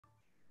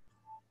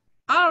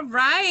All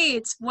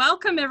right.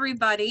 Welcome,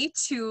 everybody,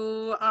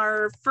 to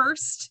our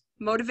first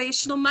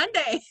Motivational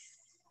Monday.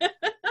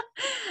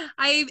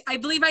 I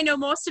believe I know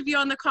most of you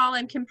on the call.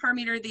 I'm Kim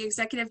Parmeter, the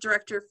Executive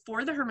Director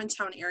for the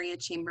Hermantown Area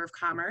Chamber of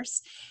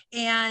Commerce.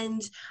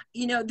 And,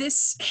 you know,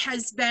 this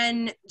has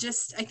been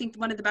just, I think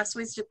one of the best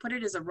ways to put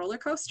it is a roller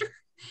coaster.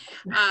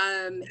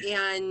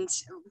 And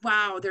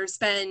wow, there's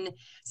been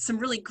some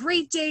really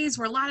great days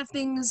where a lot of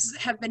things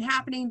have been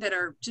happening that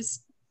are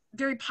just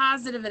very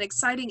positive and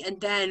exciting,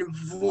 and then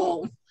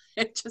whoa,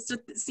 it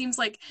seems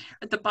like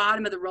at the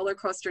bottom of the roller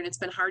coaster, and it's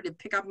been hard to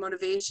pick up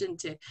motivation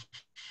to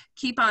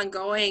keep on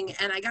going.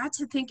 And I got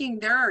to thinking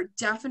there are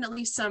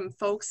definitely some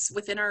folks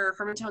within our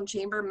Hermantown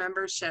Chamber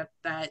membership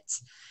that,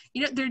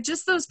 you know, they're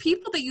just those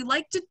people that you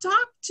like to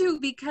talk to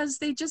because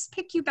they just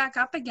pick you back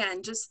up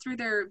again just through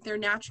their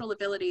natural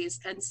abilities.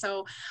 And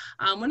so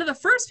one of the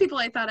first people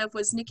I thought of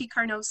was Nikki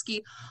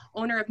Karnowski,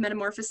 owner of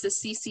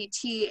Metamorphosis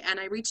CCT. And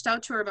I reached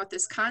out to her about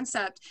this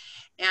concept,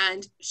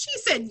 and she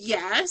said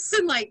yes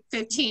in like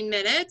 15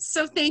 minutes.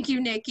 So thank you,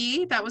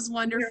 Nikki. That was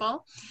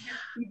wonderful.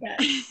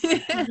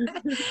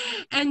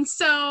 And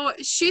so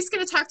she's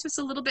going to talk to us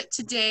a little bit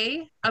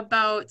today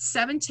about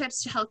 7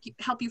 tips to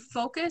help you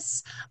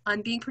focus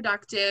on being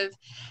productive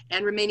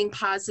and remaining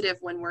positive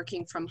when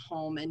working from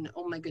home. And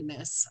oh my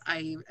goodness,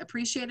 I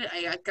appreciate it.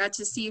 I got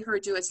to see her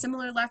do a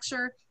similar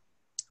lecture,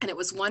 and it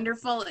was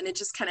wonderful, and it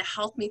just kind of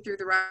helped me through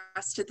the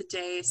rest of the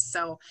day.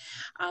 So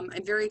I'm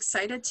very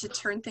excited to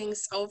turn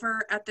things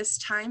over at this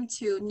time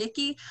to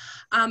Nikki.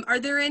 Are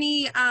there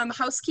any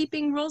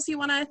housekeeping rules you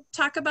want to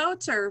talk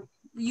about, or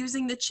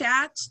using the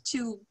chat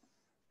to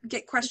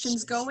get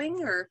questions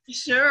going? Or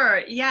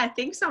Sure. Yeah,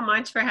 thanks so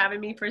much for having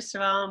me, first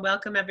of all, and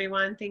welcome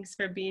everyone. Thanks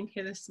for being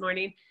here this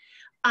morning.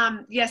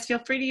 Yes, feel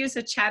free to use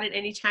the chat at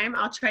any time.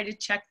 I'll try to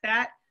check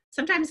that.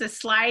 Sometimes the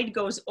slide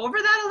goes over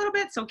that a little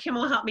bit, so Kim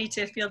will help me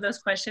to field those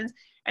questions.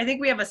 I think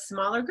we have a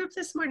smaller group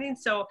this morning,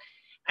 so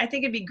I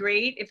think it'd be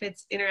great if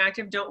it's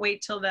interactive. Don't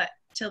wait till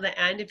the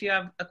end. If you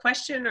have a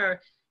question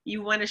or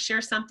you want to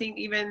share something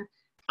even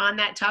on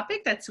that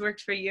topic that's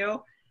worked for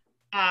you,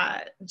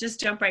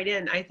 just jump right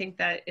in. I think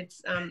that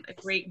it's a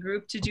great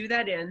group to do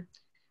that in.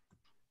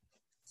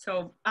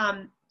 So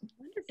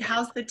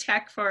how's the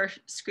tech for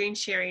screen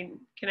sharing?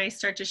 Can I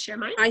start to share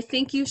mine? I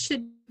think you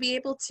should be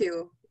able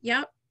to.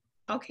 Yep.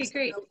 Okay,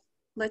 great. So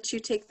let you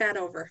take that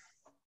over.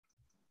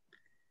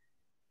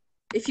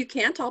 If you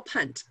can't, I'll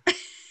punt.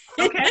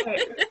 Okay,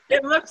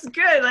 it looks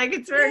good, like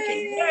it's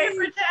working. Yay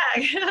for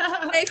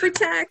tech. Yay for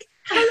tech.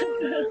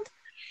 Hello.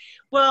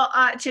 Well,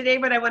 today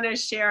what I want to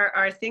share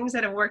are things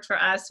that have worked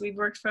for us. We've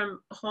worked from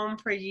home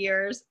for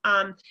years,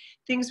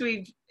 things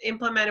we've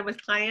implemented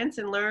with clients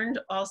and learned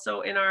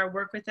also in our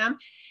work with them,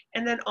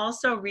 and then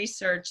also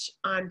research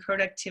on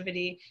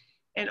productivity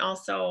and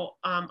also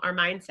our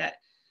mindset.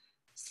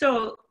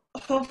 So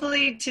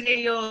hopefully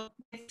today you'll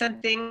get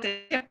something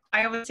that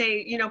I would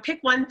say, you know, pick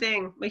one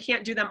thing. We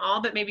can't do them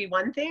all, but maybe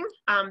one thing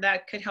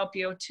that could help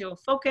you to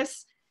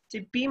focus,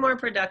 to be more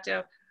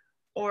productive,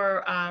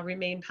 or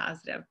remain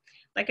positive.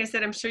 Like I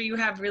said, I'm sure you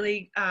have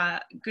really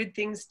good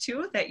things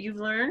too that you've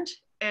learned,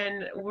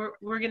 and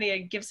we're going to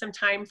give some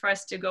time for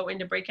us to go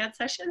into breakout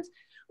sessions,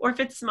 or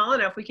if it's small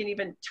enough, we can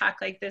even talk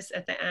like this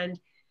at the end,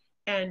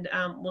 and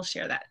we'll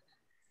share that.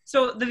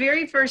 So the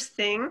very first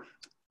thing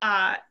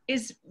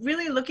is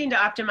really looking to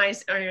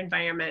optimize our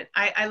environment.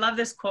 I love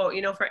this quote,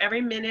 you know, for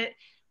every minute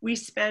we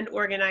spend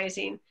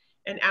organizing,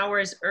 an hour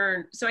is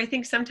earned. So I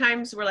think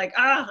sometimes we're like,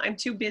 I'm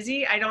too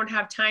busy, I don't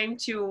have time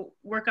to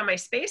work on my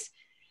space.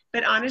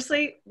 But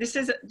honestly, this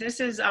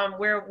is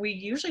where we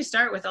usually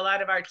start with a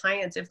lot of our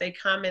clients. If they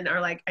come and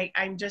are like,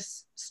 I'm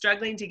just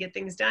struggling to get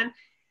things done,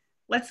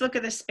 let's look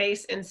at the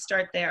space and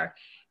start there.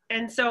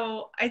 And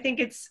so I think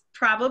it's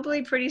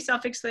probably pretty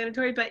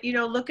self-explanatory, but you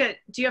know, look at,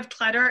 do you have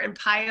clutter and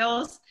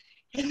piles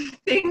and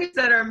things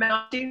that are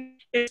mounting?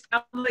 It's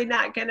probably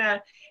not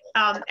gonna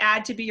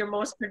add to be your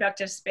most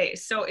productive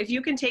space. So if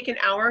you can take an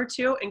hour or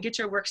two and get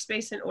your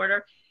workspace in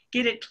order,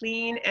 get it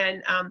clean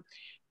and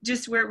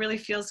just where it really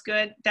feels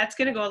good, that's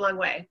gonna go a long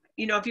way.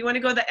 You know, if you wanna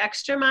go the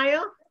extra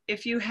mile,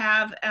 if you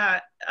have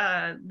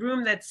a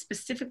room that's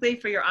specifically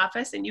for your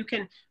office and you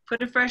can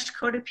put a fresh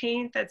coat of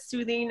paint that's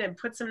soothing and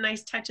put some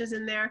nice touches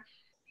in there,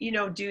 you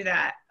know, do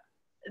that.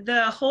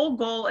 The whole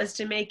goal is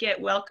to make it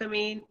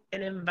welcoming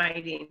and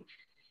inviting.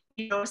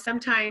 You know,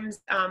 sometimes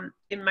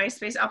in my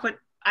space,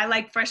 I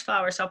like fresh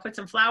flowers, so I'll put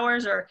some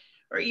flowers or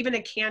even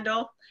a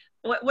candle,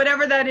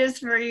 whatever that is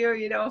for you,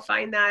 you know,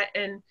 find that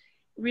and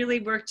really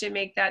work to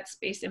make that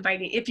space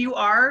inviting. If you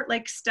are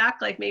like stuck,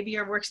 like maybe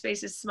your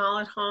workspace is small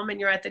at home and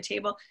you're at the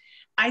table,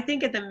 I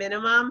think at the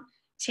minimum,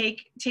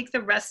 take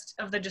the rest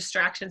of the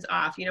distractions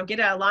off. You know, get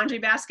a laundry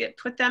basket,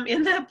 put them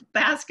in the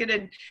basket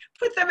and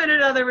put them in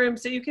another room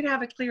so you can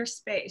have a clear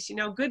space. You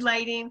know, good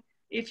lighting,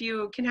 if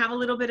you can have a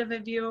little bit of a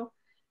view,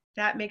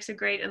 that makes it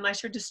great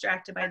unless you're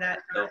distracted by that.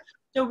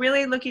 So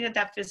really looking at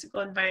that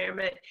physical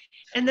environment.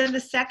 And then the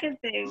second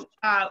thing,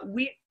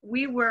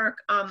 we work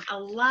a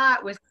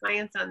lot with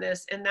clients on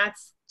this, and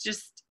that's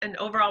just an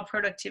overall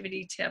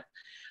productivity tip.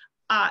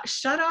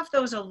 shut off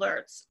those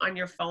alerts on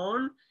your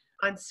phone,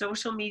 on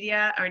social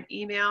media, or an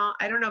email.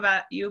 I don't know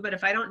about you, but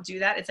if I don't do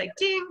that, it's like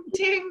ding,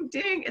 ding,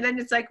 ding. And then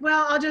it's like,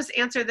 well, I'll just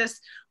answer this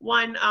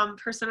one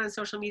person on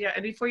social media.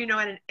 And before you know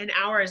it, an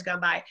hour has gone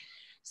by.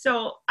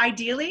 So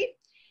ideally,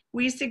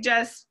 we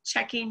suggest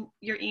checking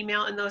your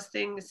email and those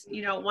things,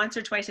 once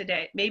or twice a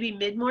day, maybe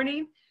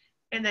mid-morning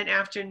and then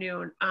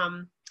afternoon.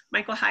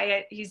 Michael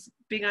Hyatt, he's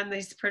big on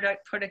these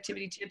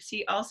productivity tips.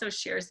 He also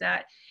shares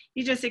that.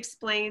 He just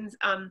explains,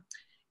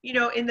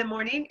 in the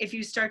morning, if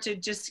you start to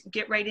just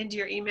get right into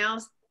your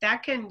emails,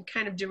 that can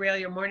kind of derail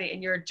your morning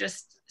and you're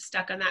just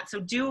stuck on that.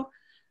 So do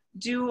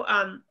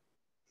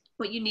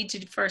what you need to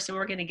do first, and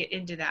we're going to get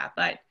into that.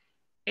 But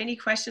any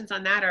questions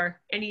on that,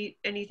 or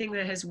anything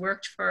that has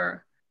worked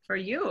for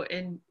you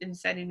in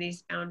setting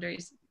these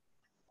boundaries?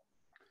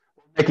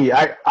 Nikki,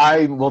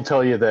 I will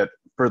tell you that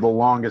for the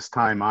longest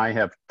time, I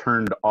have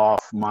turned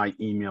off my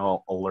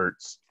email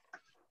alerts,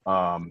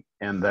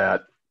 and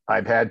that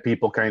I've had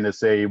people kind of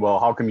say, well,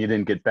 how come you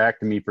didn't get back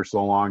to me for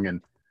so long?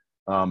 And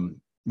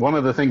one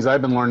of the things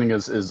I've been learning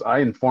is I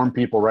inform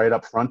people right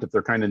up front if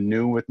they're kind of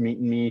new with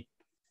meeting me.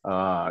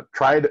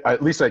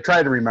 At least I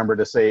try to remember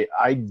to say,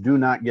 I do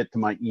not get to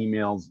my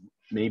emails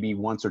maybe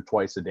once or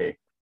twice a day.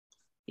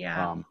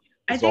 Yeah.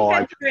 I think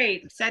that's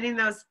great. Setting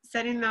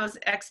those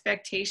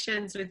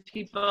expectations with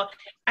people.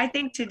 I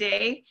think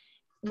today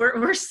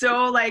we're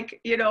so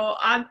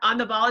on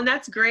the ball, and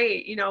that's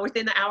great,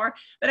 within the hour.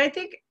 But I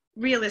think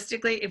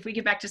realistically, if we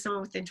get back to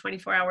someone within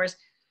 24 hours,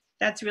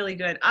 that's really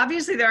good.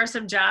 Obviously, there are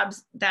some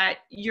jobs that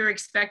you're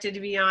expected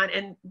to be on,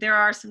 and there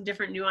are some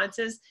different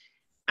nuances.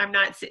 I'm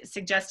not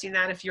suggesting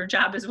that if your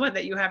job is one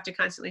that you have to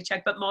constantly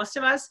check, but most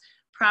of us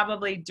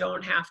probably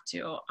don't have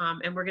to,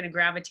 and we're going to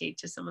gravitate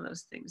to some of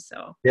those things.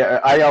 So yeah,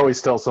 I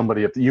always tell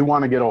somebody, if you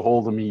want to get a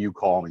hold of me, you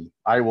call me.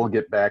 I will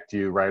get back to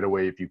you right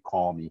away if you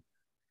call me.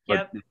 But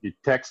yep. If you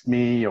text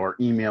me or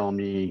email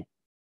me,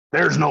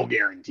 there's no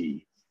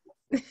guarantee.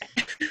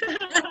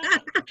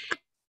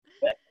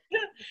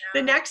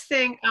 The next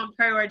thing,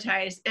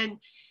 prioritize. And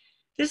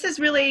this is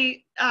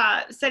really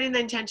setting the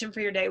intention for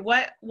your day.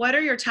 What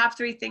are your top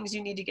 3 things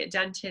you need to get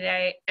done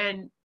today?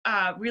 And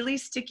really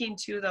sticking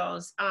to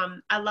those.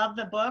 I love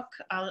the book.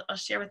 I'll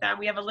share with that.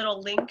 We have a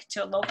little link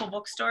to a local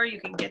bookstore.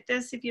 You can get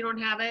this if you don't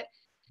have it.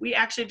 We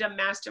actually do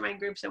mastermind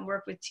groups and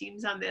work with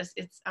teams on this.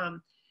 It's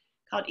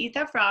called Eat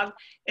That Frog.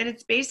 And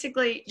it's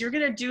basically, you're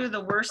going to do the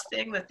worst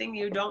thing, the thing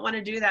you don't want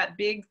to do, that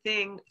big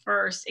thing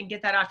first, and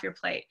get that off your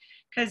plate.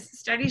 Because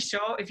studies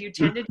show if you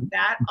tend to do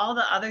that, all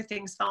the other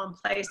things fall in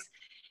place.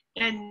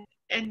 And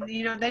then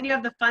you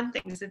have the fun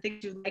things, the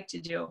things you like to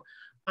do.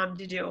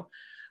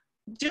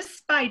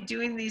 Just by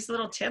doing these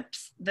little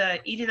tips, the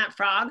eating that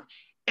frog,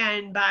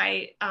 and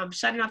by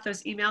shutting off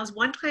those emails.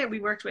 One client we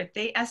worked with,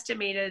 they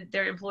estimated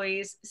their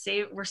employees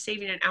were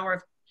saving an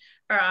hour,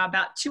 or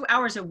about 2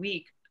 hours a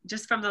week,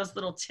 just from those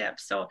little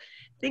tips. So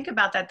think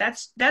about that.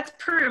 That's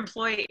per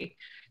employee.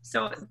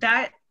 So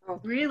that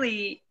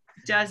really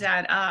does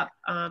add up.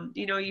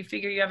 You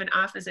figure you have an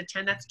office of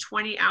 10, that's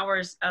 20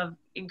 hours of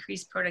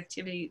increased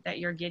productivity that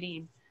you're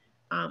getting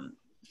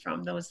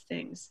from those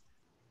things.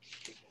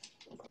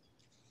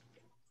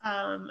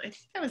 I think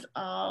that was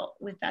all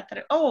with that.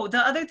 The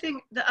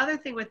other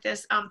thing with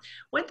this,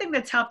 one thing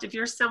that's helped, if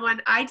you're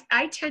someone,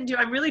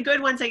 I'm really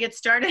good once I get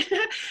started,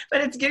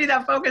 but it's getting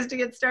that focus to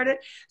get started.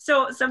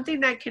 So something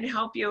that can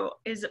help you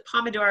is a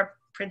Pomodoro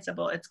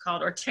principle, it's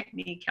called, or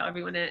technique, however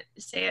you want to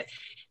say it.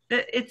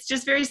 It's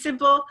just very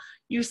simple.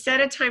 You set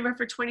a timer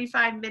for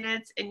 25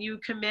 minutes and you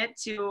commit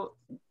to,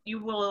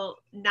 you will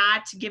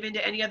not give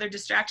into any other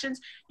distractions.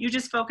 You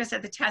just focus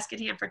at the task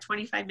at hand for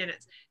 25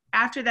 minutes.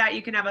 After that,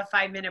 you can have a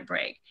 5-minute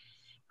break.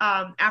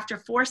 After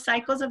 4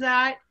 cycles of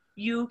that,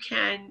 you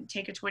can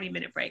take a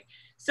 20-minute break.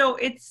 So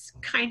it's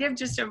kind of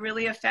just a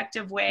really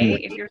effective way.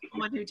 If you're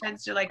someone who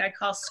tends to, I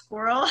call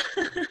squirrel,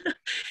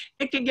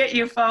 it can get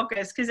you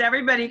focused, because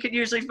everybody can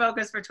usually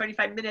focus for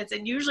 25 minutes.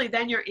 And usually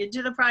then you're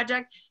into the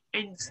project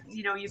and,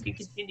 you can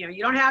continue.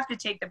 You don't have to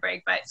take the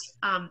break, but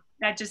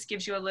that just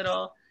gives you a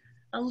little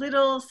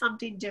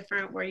something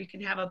different where you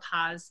can have a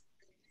pause.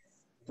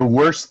 The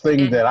worst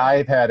thing that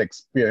I've had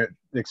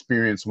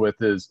experience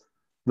with is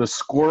the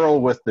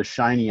squirrel with the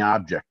shiny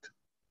object.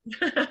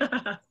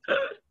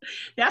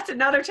 That's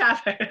another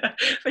topic,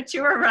 but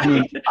you were right. I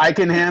mean, I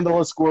can handle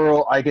a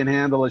squirrel, I can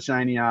handle a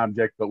shiny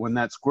object, but when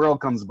that squirrel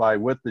comes by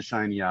with the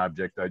shiny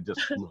object, I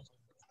just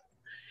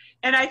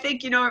And I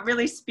think, it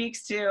really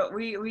speaks to,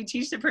 we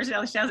teach the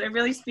personality styles. It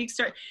really speaks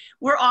to,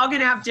 we're all going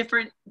to have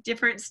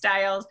different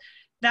styles.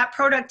 That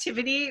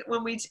productivity,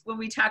 when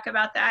we talk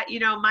about that,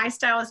 my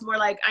style is more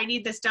like, I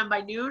need this done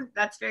by noon.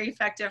 That's very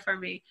effective for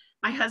me.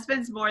 My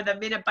husband's more the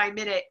minute by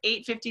minute,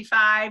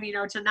 8:55,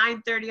 to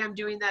 9:30, I'm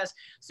doing this.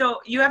 So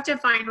you have to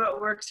find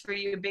what works for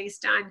you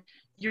based on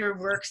your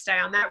work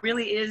style. And that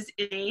really is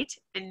innate.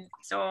 And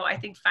so I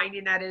think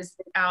finding that is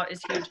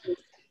huge.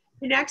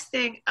 The next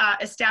thing,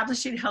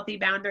 establishing healthy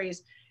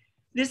boundaries.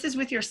 This is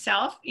with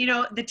yourself.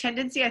 The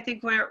tendency, I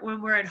think,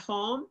 when we're at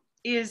home,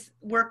 is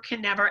work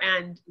can never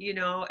end. You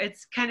know,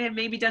 it's kind of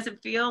maybe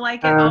doesn't feel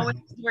like it always.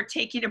 We're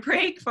taking a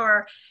break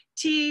for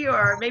tea,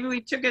 or maybe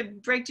we took a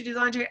break to do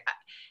laundry.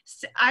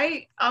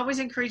 I always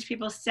encourage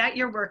people, set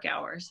your work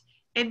hours.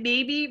 And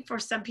maybe for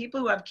some people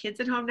who have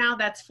kids at home now,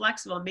 that's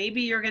flexible.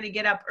 Maybe you're going to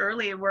get up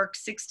early and work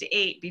 6 to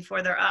 8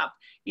 before they're up,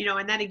 you know,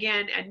 and then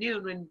again at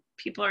noon when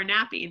people are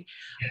napping.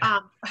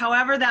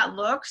 However that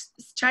looks,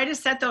 try to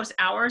set those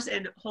hours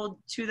and hold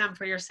to them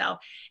for yourself.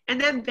 And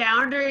then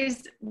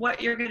boundaries,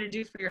 what you're going to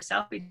do for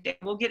yourself.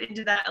 We'll get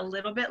into that a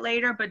little bit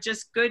later, but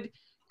just good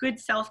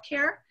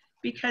self-care.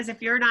 Because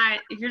if you're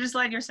just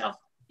letting yourself,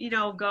 you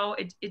know, go,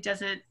 it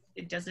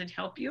doesn't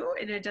help you,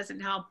 and it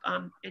doesn't help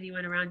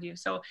anyone around you.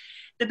 So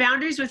the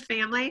boundaries with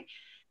family,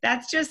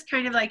 that's just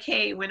kind of like,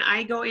 hey, when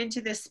I go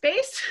into this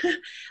space, I don't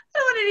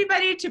want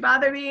anybody to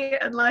bother me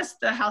unless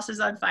the house is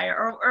on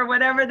fire, or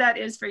whatever that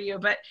is for you.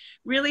 But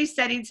really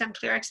setting some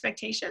clear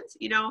expectations.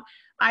 You know,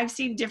 I've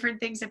seen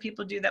different things that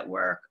people do that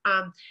work.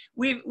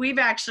 We've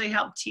actually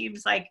helped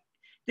teams, like,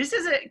 this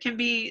can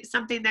be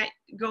something that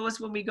goes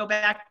when we go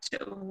back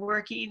to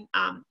working,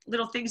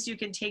 little things you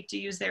can take to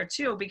use there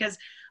too, because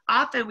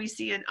often we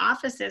see in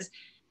offices,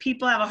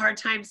 people have a hard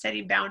time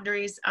setting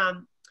boundaries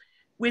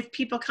with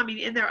people coming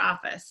in their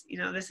office. You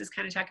know, this is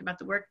kind of talking about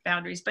the work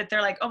boundaries, but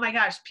they're like, oh my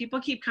gosh,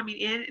 people keep coming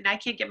in and I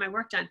can't get my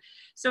work done.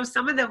 So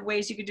some of the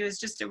ways you can do is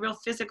just a real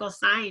physical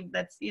sign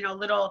that's, you know,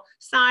 little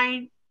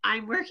sign,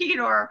 I'm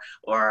working, or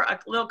a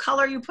little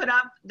color you put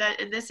up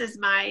that, and this is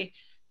my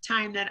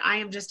time that I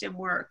am just in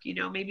work. You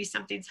know, maybe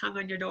something's hung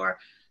on your door.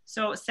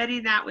 So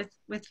setting that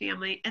with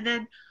family. And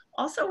then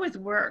also with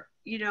work,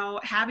 you know,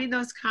 having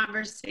those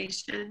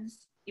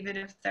conversations, even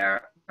if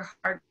they're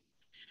hard,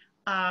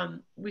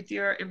 with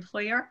your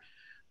employer.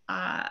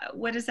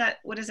 What does that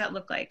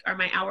look like? Are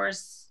my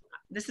hours,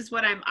 this is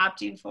what I'm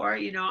opting for,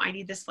 you know, I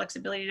need this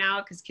flexibility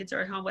now because kids are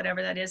at home,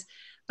 whatever that is.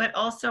 But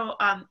also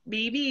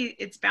maybe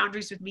it's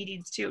boundaries with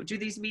meetings too. Do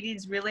these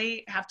meetings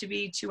really have to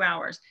be 2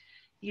 hours?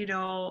 You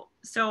know,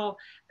 so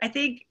I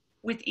think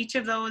with each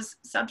of those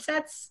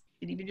subsets,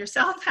 and even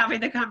yourself having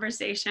the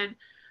conversation,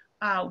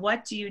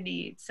 what do you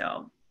need?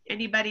 So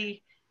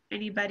anybody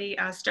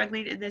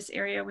struggling in this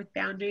area with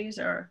boundaries,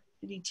 or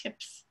any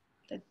tips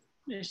that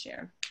you want to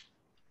share?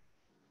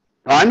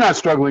 I'm not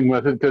struggling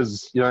with it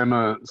because, you know, I'm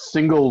a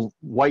single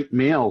white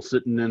male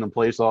sitting in a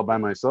place all by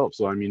myself.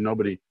 So I mean,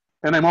 nobody,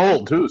 and I'm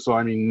old too. So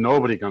I mean,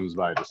 nobody comes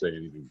by to say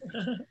anything.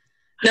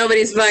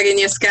 Nobody's bugging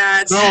you,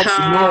 Scott. No,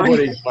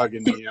 nobody's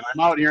bugging me. And I'm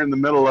out here in the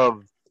middle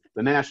of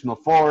the national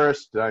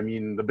forest. I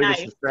mean, the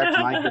biggest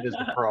distraction I get is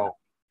the crow.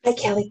 Hi,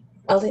 Kelly.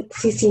 I'll let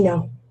CC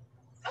know.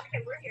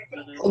 Okay, we're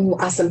here. Oh,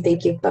 awesome.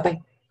 Thank you. Bye-bye.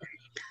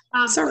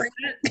 Sorry.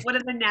 One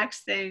of the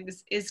next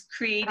things is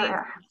creating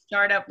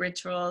startup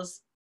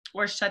rituals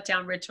or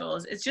shutdown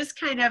rituals. It's just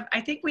kind of, I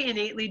think we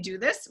innately do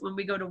this when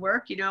we go to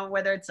work, you know,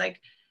 whether it's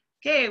like,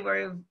 okay,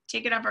 we're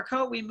taking off our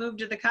coat, we move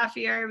to the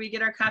coffee area, we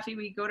get our coffee,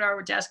 we go to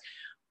our desk.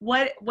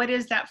 What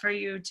is that for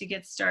you to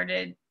get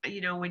started,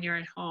 you know, when you're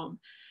at home?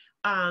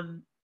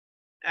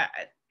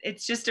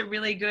 It's just a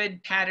really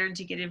good pattern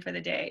to get in for the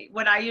day.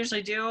 What I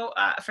usually do,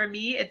 for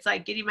me, it's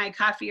like getting my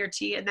coffee or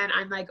tea, and then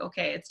I'm like,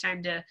 okay, it's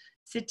time to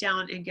sit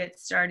down and get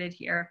started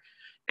here.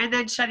 And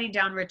then shutting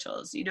down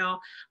rituals, you know,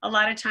 a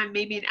lot of time,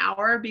 maybe an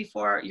hour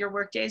before your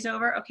work day is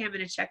over, okay, I'm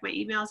going to check my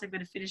emails, I'm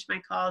going to finish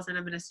my calls, and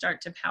I'm going to start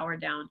to power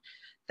down.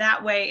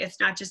 That way, it's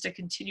not just a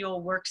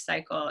continual work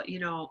cycle, you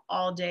know,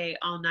 all day,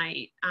 all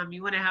night.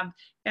 You want to have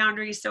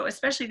boundaries. So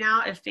especially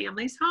now, if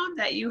family's home,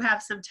 that you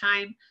have some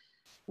time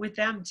with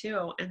them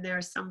too. And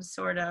there's some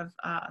sort of,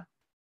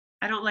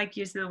 I don't like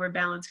using the word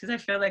balance because I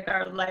feel like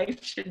our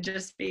life should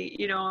just be,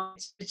 you know,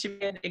 it should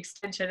be an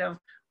extension of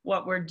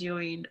what we're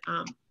doing.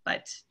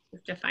 But we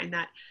have to find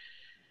that.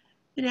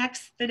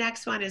 The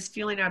next one is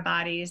fueling our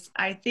bodies.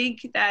 I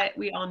think that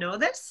we all know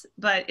this,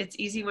 but it's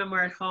easy when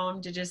we're at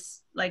home to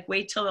just like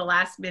wait till the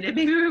last minute.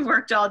 Maybe we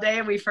worked all day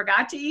and we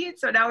forgot to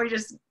eat. So now we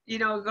just, you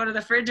know, go to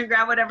the fridge and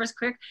grab whatever's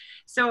quick.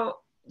 So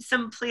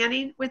some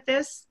planning with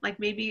this, like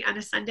maybe on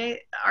a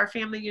Sunday, our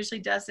family usually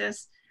does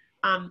this.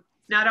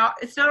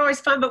 It's not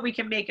always fun, but we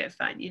can make it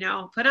fun, you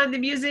know, put on the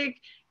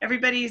music,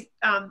 everybody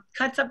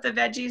cuts up the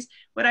veggies.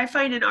 What I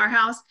find in our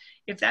house,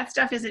 if that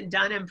stuff isn't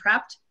done and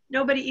prepped,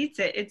 nobody eats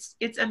it.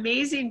 It's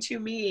amazing to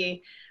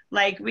me.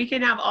 Like we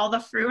can have all the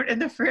fruit in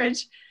the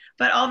fridge,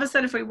 but all of a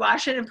sudden if we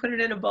wash it and put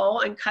it in a bowl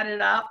and cut it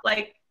up,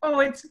 like,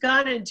 oh, it's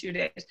gone in 2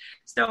 days.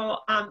 So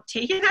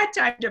taking that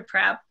time to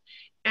prep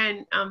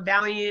and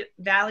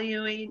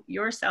valuing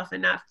yourself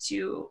enough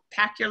to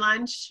pack your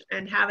lunch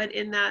and have it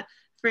in the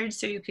fridge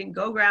so you can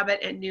go grab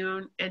it at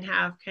noon and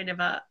have kind of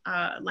a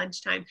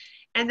lunchtime.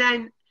 And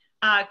then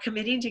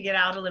committing to get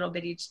out a little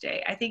bit each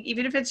day. I think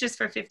even if it's just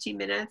for 15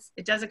 minutes,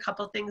 it does a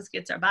couple things,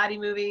 gets our body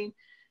moving,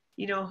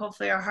 you know,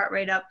 hopefully our heart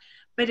rate up,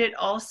 but it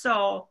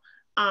also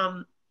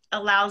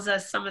allows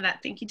us some of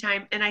that thinking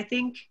time. And I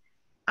think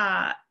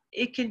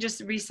it can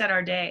just reset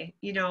our day.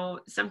 You know,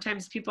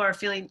 sometimes people are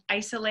feeling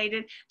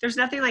isolated. There's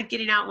nothing like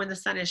getting out when the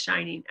sun is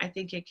shining. I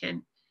think it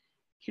can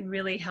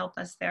really help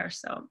us there.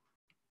 So,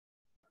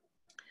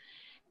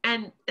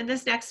 and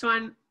this next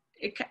one,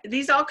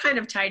 these all kind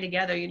of tie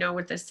together, you know,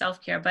 with the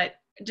self-care, but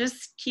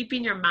just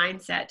keeping your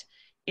mindset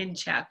in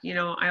check. You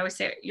know, I always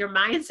say your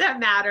mindset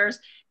matters,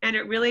 and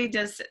it really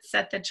does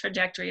set the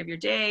trajectory of your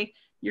day,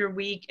 your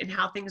week, and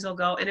how things will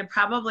go. And it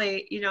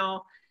probably, you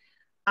know,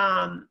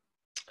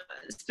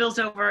 spills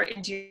over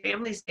into your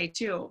family's day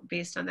too,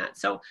 based on that.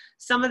 So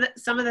some of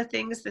the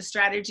things, the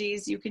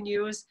strategies you can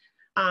use,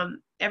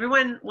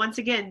 everyone, once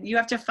again, you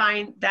have to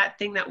find that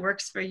thing that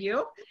works for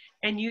you,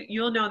 and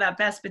you'll know that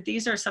best. But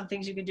these are some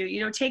things you can do.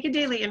 You know, take a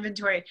daily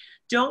inventory.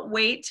 Don't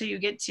wait till you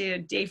get to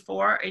day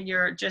 4 and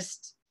you're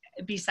just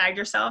beside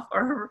yourself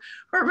or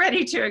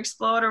ready to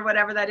explode or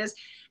whatever that is.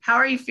 How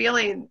are you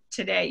feeling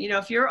today? You know,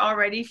 if you're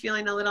already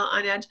feeling a little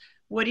on edge,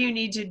 what do you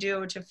need to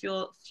do to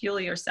fuel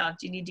yourself?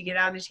 Do you need to get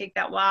out and take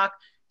that walk?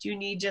 Do you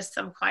need just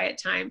some quiet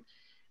time?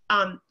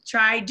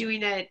 Try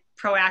doing it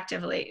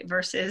proactively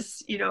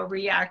versus, you know,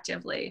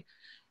 reactively.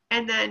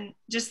 And then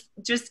just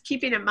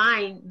keeping in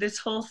mind this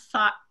whole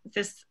thought,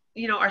 this,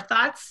 you know, our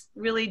thoughts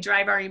really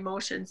drive our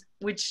emotions,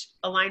 which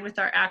align with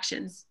our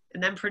actions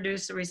and then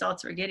produce the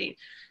results we're getting.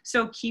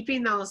 So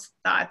keeping those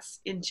thoughts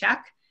in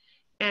check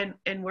and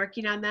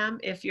working on them.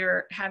 If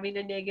you're having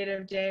a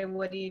negative day,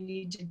 what do you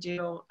need to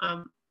do?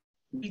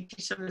 We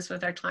teach some of this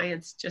with our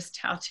clients, just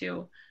how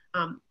to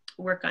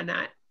work on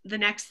that. The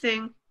next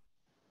thing,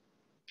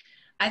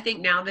 I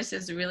think now this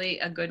is really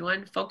a good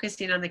one,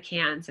 focusing on the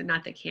cans and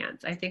not the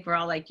can'ts. I think we're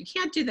all like, you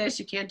can't do this,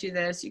 you can't do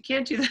this, you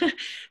can't do that.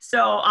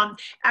 So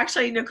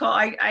actually, Nicole,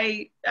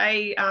 I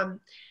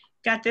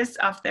got this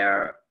off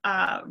their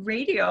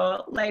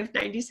radio, Life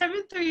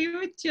 97.3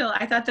 with Jill.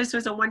 I thought this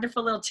was a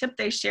wonderful little tip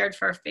they shared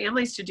for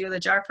families to do, the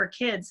jar for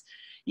kids.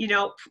 You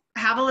know,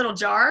 have a little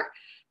jar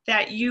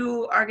that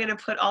you are going to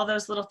put all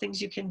those little things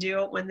you can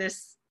do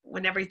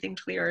when everything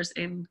clears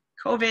and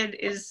COVID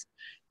is,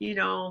 you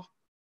know,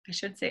 I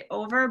should say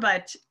over,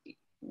 but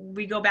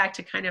we go back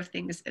to kind of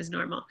things as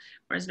normal,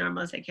 or as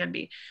normal as they can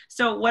be.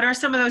 So what are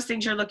some of those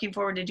things you're looking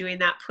forward to doing,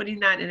 that putting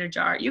that in a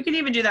jar? You can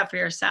even do that for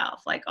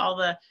yourself, like all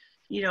the,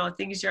 you know,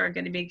 things you're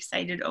going to be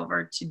excited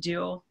over to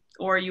do,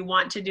 or you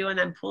want to do, and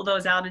then pull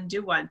those out and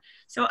do one.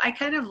 So I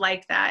kind of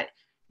like that,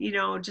 you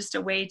know, just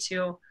a way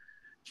to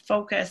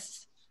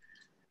focus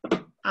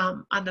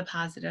on the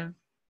positive.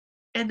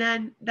 And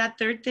then that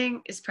third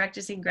thing is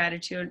practicing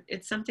gratitude.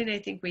 It's something I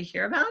think we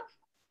hear about.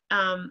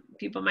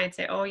 People might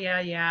say, oh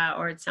yeah,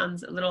 or it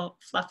sounds a little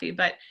fluffy,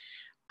 but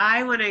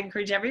I want to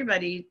encourage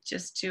everybody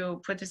just to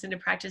put this into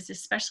practice,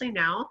 especially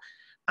now.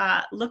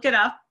 Look it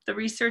up. The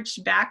research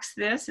backs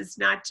this. It's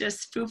not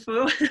just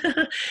foo-foo.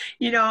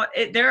 You know,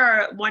 there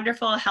are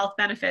wonderful health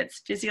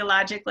benefits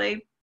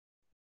physiologically,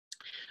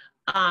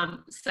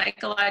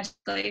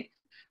 psychologically,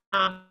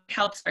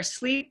 helps our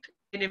sleep.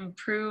 It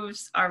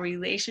improves our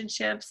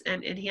relationships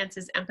and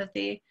enhances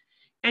empathy.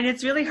 And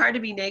it's really hard to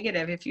be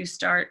negative if you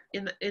start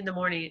in the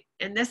morning.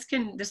 And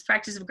this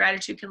practice of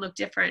gratitude can look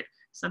different.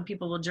 Some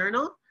people will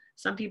journal.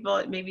 Some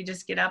people maybe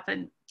just get up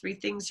and 3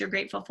 things you're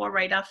grateful for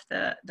right off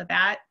the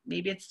bat.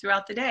 Maybe it's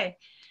throughout the day.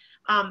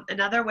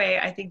 Another way,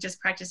 I think, just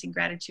practicing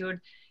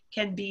gratitude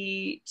can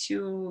be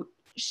to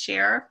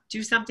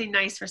do something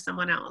nice for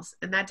someone else.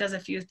 And that does a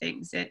few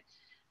things. It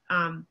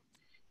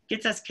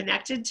gets us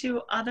connected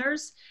to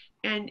others,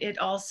 and it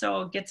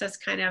also gets us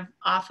kind of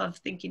off of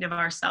thinking of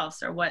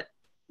ourselves or what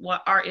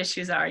our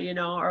issues are, you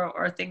know,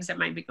 or things that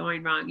might be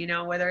going wrong, you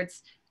know, whether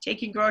it's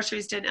taking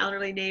groceries to an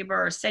elderly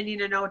neighbor or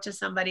sending a note to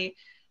somebody.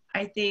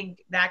 I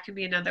think that can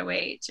be another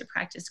way to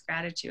practice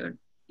gratitude,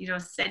 you know,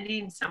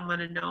 sending someone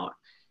a note,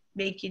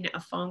 making a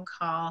phone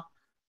call,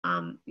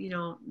 you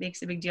know,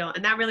 makes a big deal.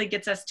 And that really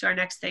gets us to our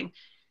next thing,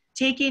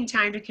 taking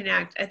time to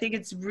connect. I think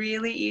it's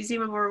really easy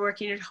when we're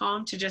working at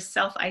home to just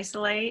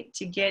self-isolate,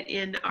 to get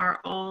in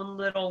our own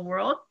little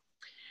world.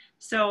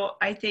 So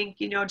I think,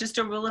 you know, just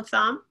a rule of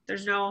thumb,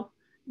 there's no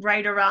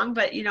right or wrong,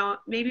 but, you know,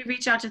 maybe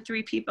reach out to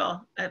 3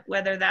 people,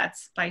 whether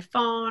that's by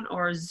phone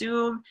or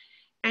Zoom,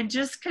 and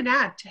just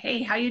connect.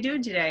 Hey, how you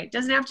doing today? It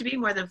doesn't have to be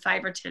more than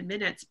 5 or 10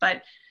 minutes,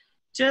 but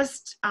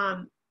just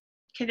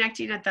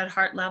connecting at that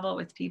heart level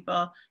with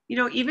people, you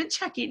know, even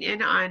checking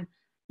in on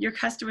your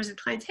customers and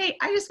clients. Hey,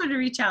 I just want to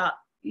reach out,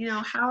 you know,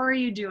 how are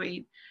you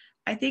doing?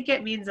 I think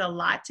it means a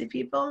lot to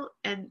people,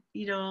 and,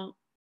 you know,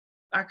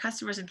 our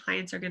customers and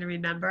clients are going to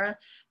remember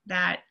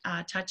that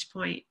touch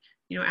point,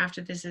 you know,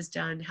 after this is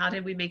done. How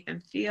did we make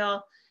them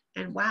feel?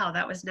 And wow,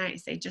 that was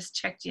nice. They just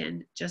checked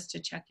in just to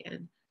check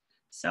in.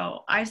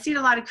 So I've seen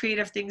a lot of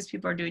creative things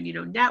people are doing, you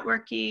know,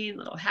 networking,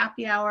 little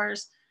happy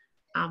hours,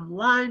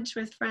 lunch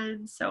with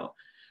friends. So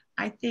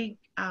I think,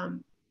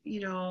 you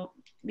know,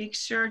 make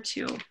sure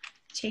to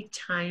take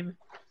time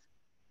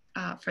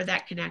for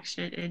that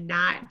connection and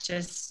not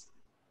just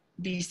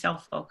be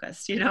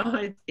self-focused. You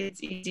know,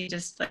 it's easy,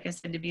 just like I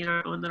said, to be in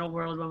our own little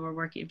world when we're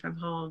working from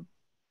home.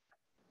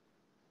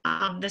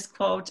 This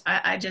quote,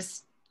 I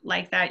just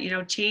like that, you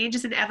know, change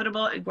is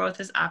inevitable and growth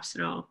is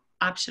optional.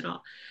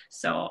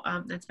 So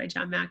that's by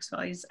John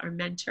Maxwell. He's our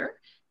mentor.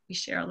 we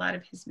share a lot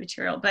of his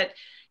material. But,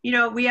 you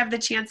know, we have the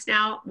chance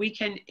now, we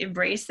can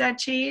embrace that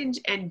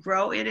change and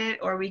grow in it,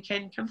 or we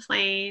can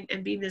complain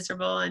and be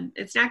miserable, and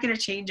it's not going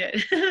to change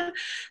it.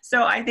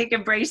 So I think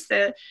embrace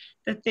the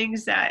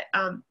things that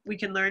we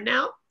can learn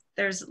now.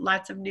 There's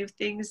lots of new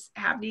things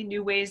happening,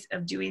 new ways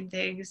of doing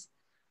things.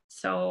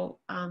 So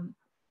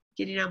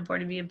getting on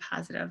board and being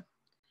positive.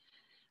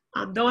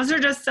 Those are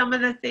just some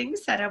of the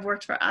things that have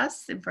worked for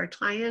us and for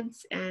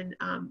clients, and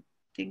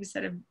things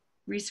that have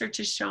research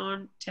has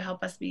shown to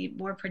help us be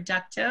more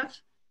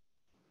productive,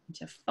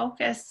 to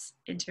focus,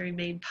 and to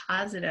remain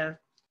positive.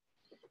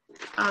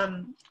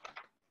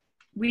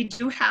 We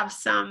do have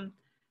some,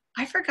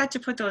 I forgot to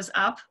put those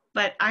up,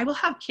 but I will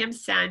have Kim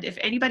send, if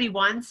anybody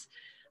wants,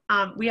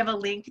 we have a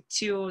link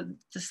to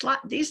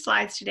these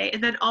slides today,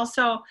 and then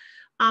also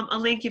a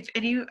link if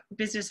any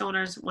business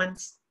owners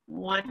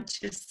want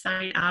to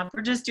sign up.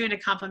 We're just doing a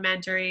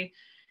complimentary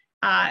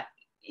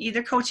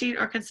either coaching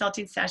or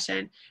consulting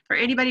session for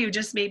anybody who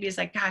just maybe is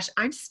like, gosh,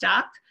 I'm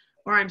stuck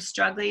or I'm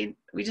struggling.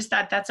 We just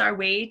thought that's our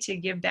way to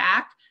give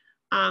back.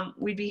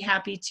 We'd be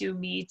happy to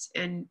meet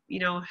and, you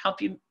know,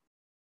 help you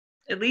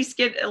at least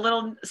get a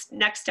little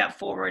next step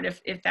forward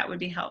if that would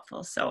be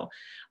helpful. So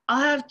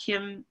I'll have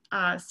Kim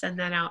send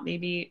that out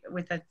maybe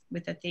with a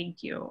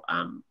thank you,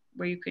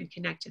 where you could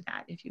connect to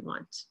that if you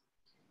want.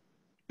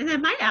 And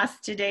then my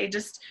ask today,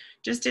 just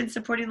in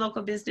supporting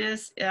local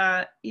business,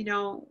 you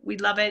know,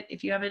 we'd love it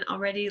if you haven't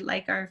already,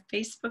 like our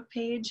Facebook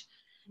page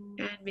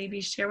and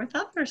maybe share with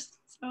others.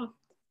 So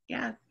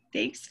yeah,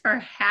 thanks for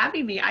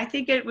having me. I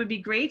think it would be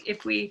great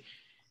if we,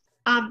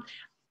 I'm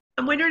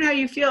wondering how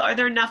you feel. Are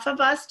there enough of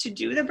us to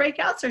do the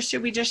breakouts, or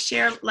should we just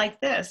share like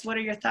this? What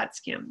are your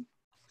thoughts, Kim?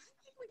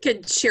 We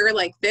could share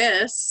like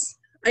this.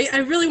 I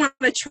really want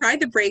to try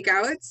the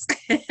breakouts.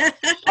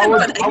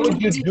 How would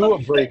you do a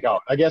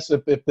breakout? I guess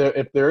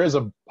if there is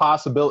a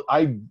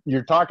possibility,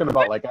 you're talking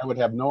about, like, I would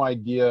have no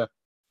idea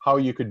how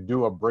you could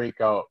do a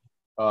breakout.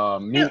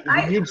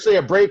 You'd say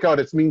a breakout,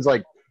 it means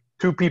like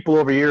 2 people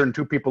over here and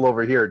 2 people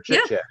over here,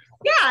 chit chat.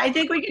 Yeah, I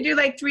think we could do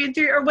like 3 and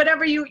 3 or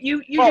whatever you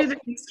do the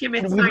things, Kim.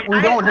 It's fine.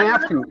 We don't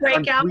have to.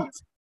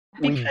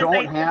 We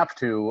don't have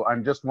to.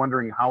 I'm just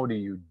wondering, how do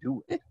you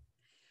do it?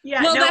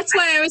 Yeah, well, that's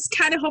why I was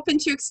kind of hoping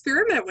to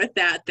experiment with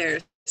that there,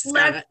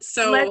 Scott.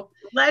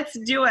 Let's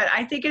do it.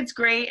 I think it's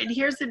great. And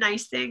here's the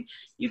nice thing.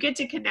 You get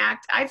to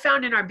connect. I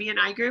found in our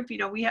BNI group, you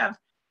know, we have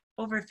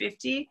over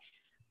 50.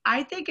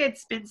 I think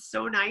it's been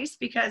so nice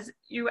because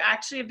you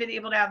actually have been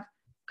able to have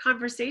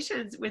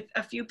conversations with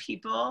a few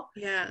people.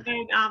 Yeah.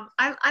 And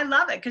I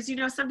love it because, you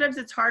know, sometimes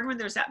it's hard when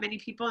there's that many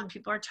people and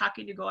people are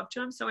talking to go up to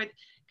them. So it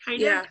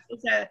kind of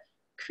is a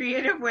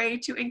creative way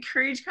to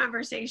encourage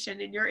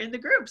conversation, and you're in the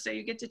group, so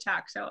you get to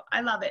talk. So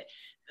I love it.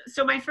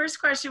 So my first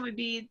question would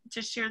be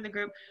to share in the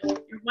group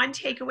one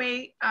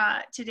takeaway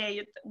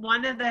today,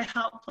 one of the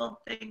helpful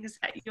things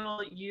that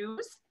you'll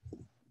use,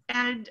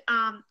 and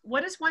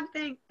what is one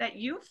thing that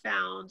you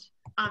found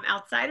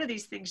outside of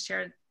these things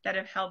shared that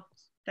have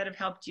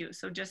helped you.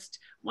 So just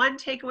one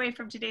takeaway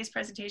from today's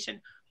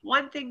presentation,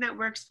 one thing that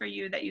works for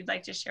you that you'd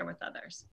like to share with others.